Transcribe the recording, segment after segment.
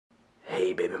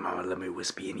Hey, baby mama, let me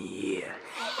whisper in your ear.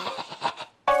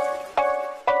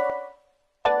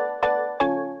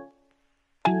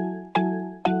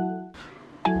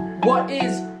 What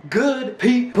is good,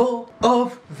 people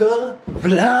of the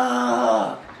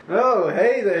vlog? Oh,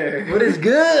 hey there. What is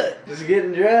good? Just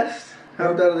getting dressed.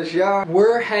 Hopped out of the shower.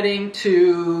 We're heading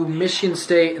to Michigan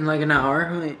State in like an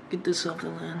hour. Wait, get this off the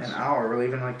lens. An hour? We're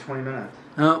leaving in like 20 minutes.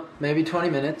 Oh, maybe 20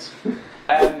 minutes.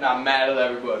 I'm not mad at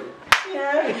everybody.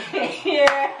 Yeah.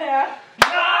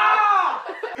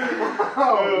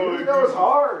 Oh, dude, that was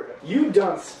hard. You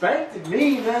done spanked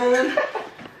me, man.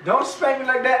 Don't spank me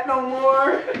like that no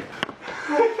more.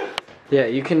 Yeah,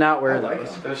 you cannot wear I like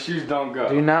those. Those shoes don't go.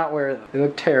 Do not wear them. They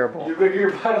look terrible. You think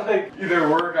you're about to like either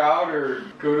work out or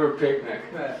go to a picnic.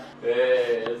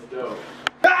 Hey, it's dope.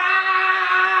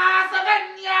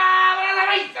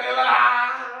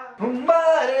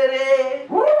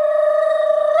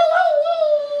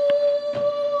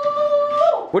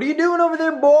 What are you doing over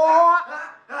there, boy?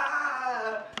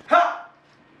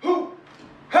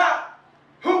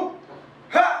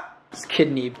 This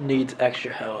kid needs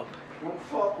extra help. Don't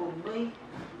fuck with me.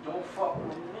 Don't fuck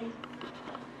with me.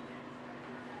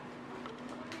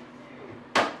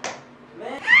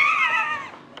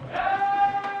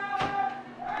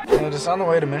 Yeah, just on the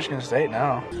way to Michigan State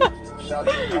now.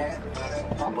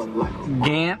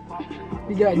 Gant.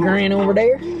 You got Grant over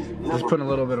there. Just putting a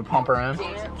little bit of pumper in.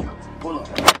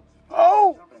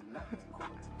 Oh!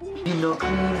 You know,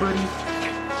 come on, buddy.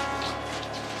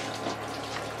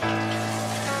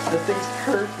 That thing's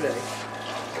perfect.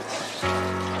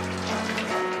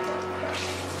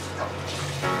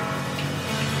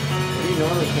 You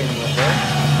normally came with that.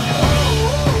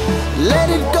 Let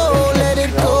it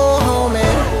go,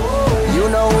 homie. You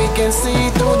know we can see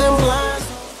through them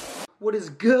blinds. What is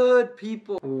good,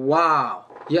 people? Wow.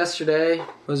 Yesterday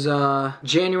was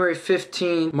January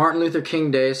 15th, Martin Luther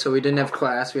King Day, so we didn't have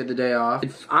class. We had the day off.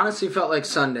 It honestly felt like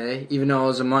Sunday, even though it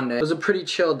was a Monday. It was a pretty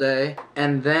chill day.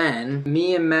 And then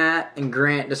me and Matt and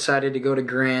Grant decided to go to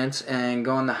Grant's and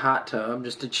go in the hot tub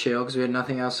just to chill because we had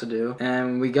nothing else to do.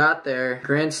 And we got there.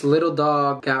 Grant's little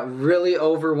dog got really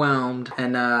overwhelmed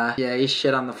and yeah, he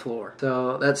shit on the floor.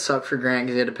 So that sucked for Grant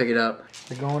because he had to pick it up.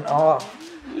 They're going off.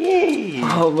 Yay!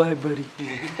 Oh, my buddy.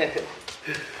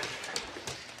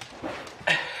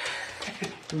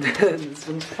 This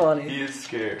one's funny. He is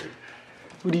scared.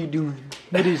 What are you doing?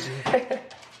 What is it?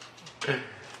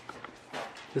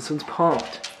 This one's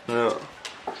pumped. No.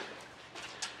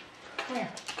 Come here,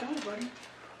 buddy.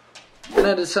 And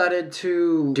I decided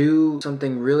to do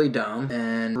something really dumb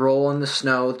and roll in the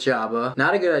snow with Jabba.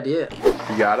 Not a good idea.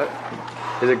 You got it?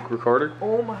 Is it recorded?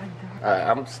 Oh my god. Alright,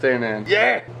 I'm staying in.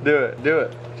 Yeah! Do it, do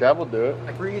it. Jab will do it.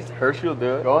 I breathe. Hershey will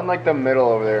do it. Go in like the middle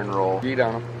over there and roll. Feet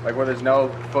on them. Like where there's no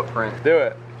footprint. Do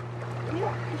it.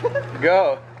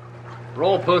 Go.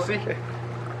 Roll, pussy.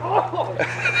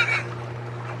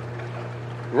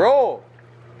 Roll.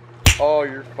 Oh,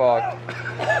 you're fucked.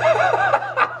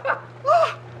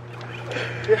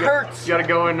 It hurts. You gotta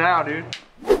go in now, dude.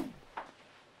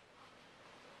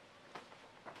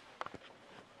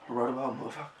 Right about,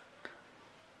 motherfucker.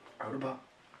 Right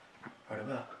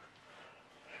about.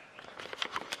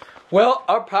 Well,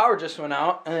 our power just went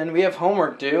out and we have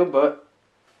homework due, but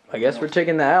I guess we're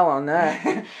taking the L on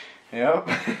that. Yep.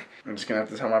 I'm just gonna have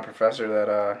to tell my professor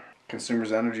that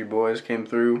Consumers Energy boys came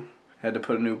through, had to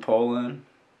put a new pole in,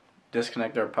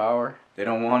 disconnect our power. They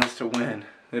don't want us to win.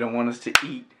 They don't want us to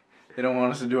eat. They don't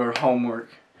want us to do our homework.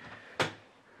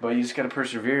 But you just gotta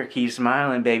persevere. Keep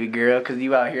smiling, baby girl, because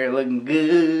you out here looking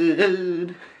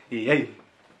good. Yay.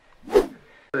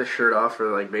 The shirt off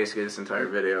for like basically this entire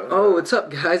video. Oh, what's up,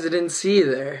 guys? I didn't see you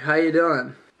there. How you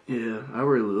doing? Yeah, I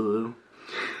wear Lulu.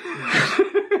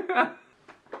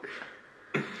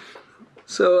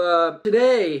 So,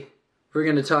 today we're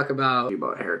gonna talk about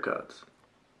Haircuts.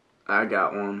 I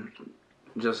got one.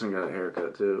 Justin got a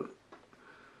haircut too.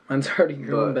 mine's already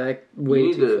growing But back way you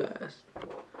need too to- fast.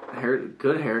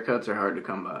 Good haircuts are hard to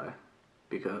come by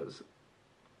because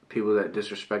people that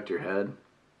disrespect your head,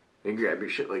 they grab your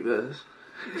shit like this.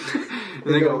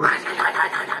 And they go,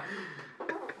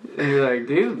 and you're like,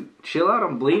 dude, chill out,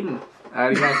 I'm bleeding.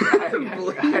 I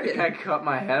got cut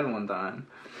my head one time.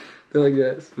 They're like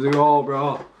this. He's like, oh,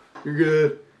 bro, you're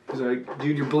good. He's like,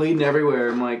 dude, you're bleeding everywhere.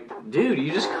 I'm like, dude,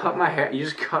 you just cut my hair. You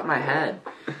just cut my head.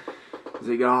 He's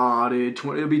like, oh, dude,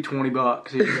 it'll be $20.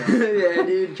 Here you go. Yeah,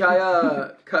 dude, try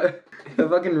cut a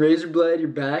fucking razor blade your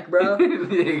back, bro.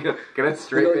 You go, get a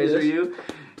straight Like razor this. you.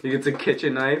 He gets a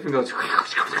kitchen knife and goes.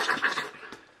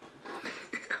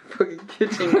 Fucking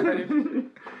kitchen knife.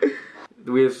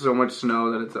 We have so much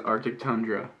snow that it's the Arctic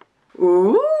tundra.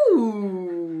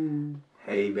 Ooh.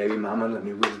 Hey, baby mama, let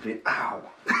me whisper it. Ow.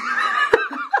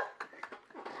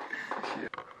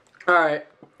 Alright,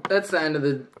 that's the end of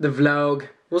the vlog.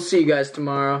 We'll see you guys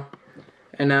tomorrow.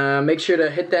 And make sure to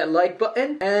hit that like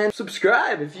button and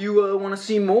subscribe if you want to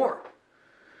see more.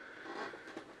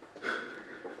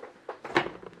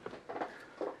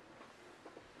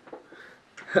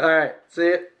 Alright, see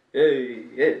ya. Hey,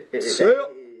 hey, hey, See ya.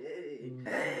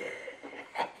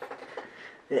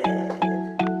 hey.